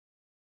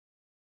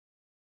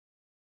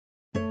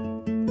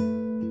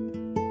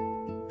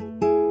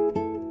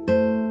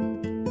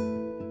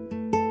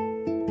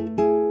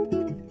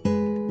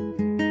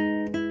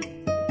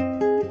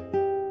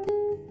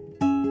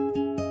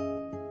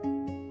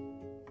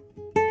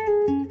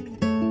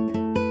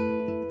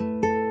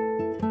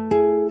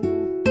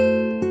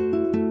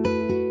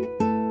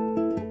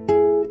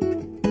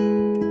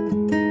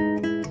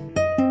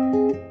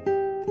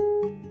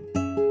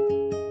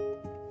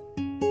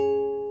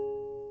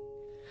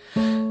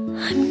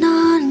I'm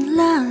not in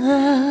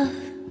love,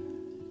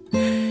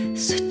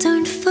 so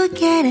don't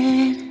forget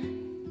it.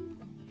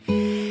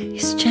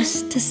 It's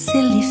just a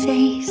silly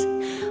phase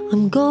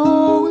I'm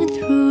going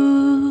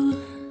through.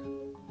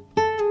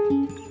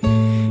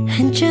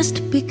 And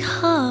just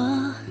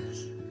because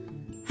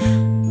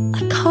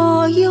I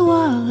call you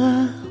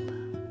up,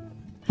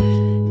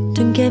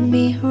 don't get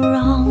me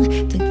wrong,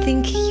 don't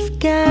think you've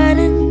got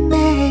it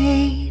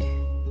made.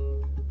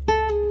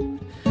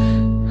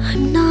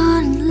 I'm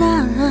not in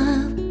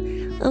love,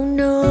 oh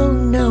no,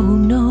 no,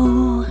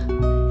 no.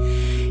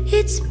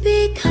 It's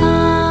because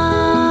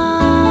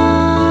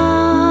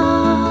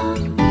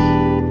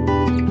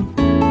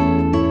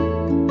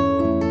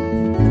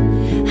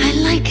I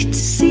like to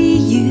see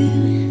you,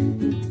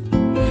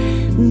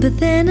 but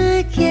then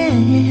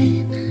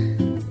again,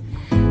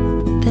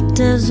 that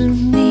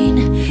doesn't mean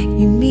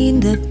you mean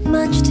that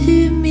much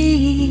to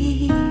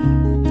me.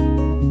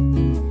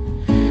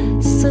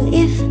 So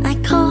if I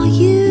call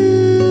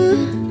you,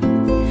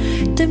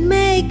 don't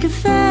make a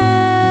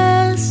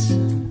fuss.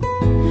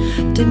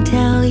 Don't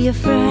tell your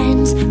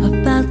friends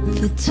about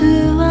the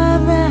two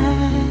of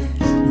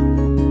us.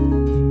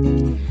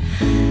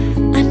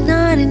 I'm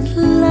not in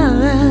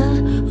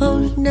love, oh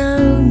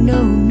no,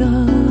 no, no.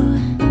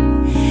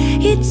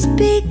 It's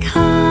because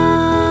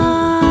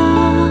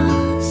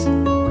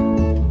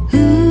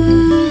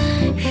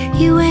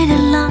you wait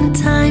a long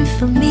time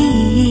for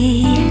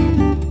me.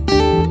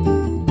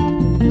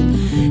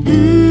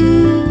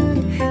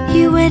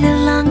 You wait a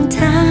long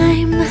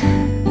time.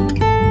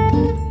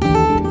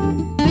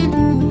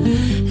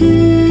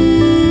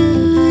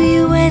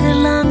 You wait a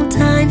long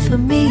time for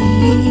me.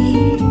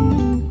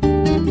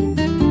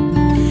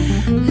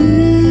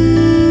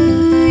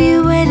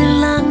 You wait a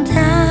long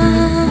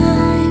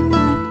time.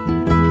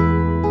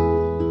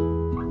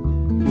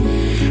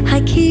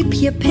 I keep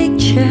your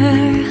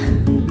picture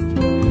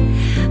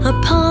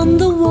upon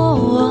the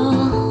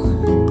wall.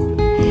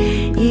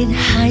 It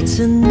hides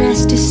a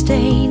nasty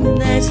stain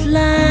that's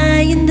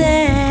lying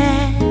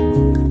there.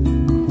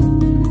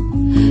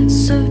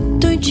 So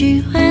don't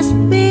you ask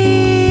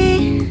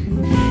me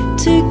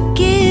to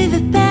give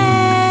it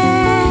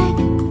back.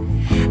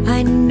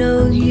 I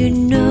know you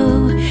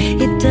know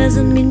it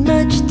doesn't mean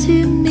much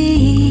to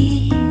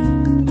me.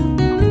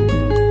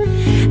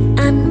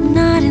 I'm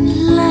not in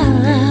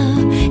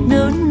love,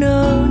 no,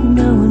 no,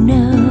 no,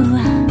 no.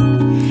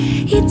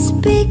 It's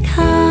because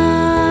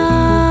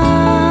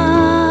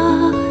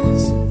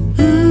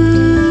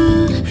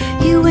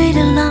you wait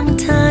a long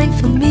time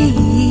for me.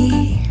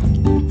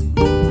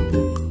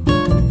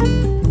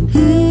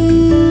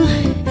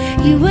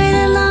 You wait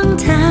a long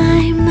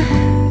time.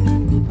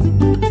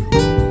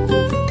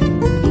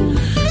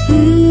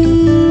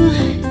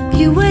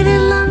 You wait a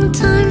long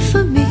time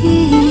for me.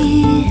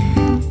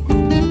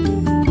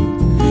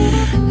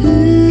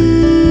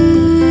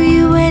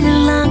 You wait a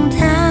long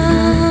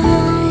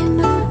time.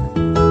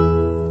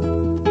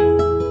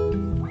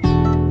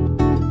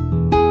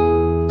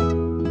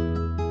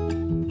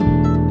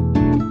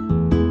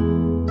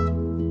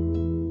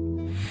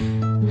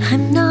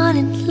 I'm not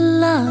in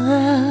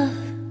love,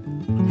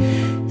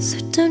 so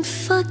don't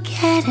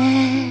forget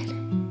it.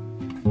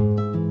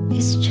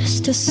 It's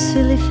just a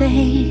silly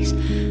phase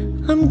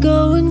I'm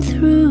going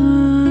through.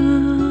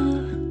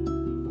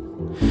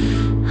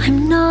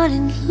 I'm not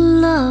in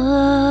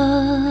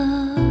love.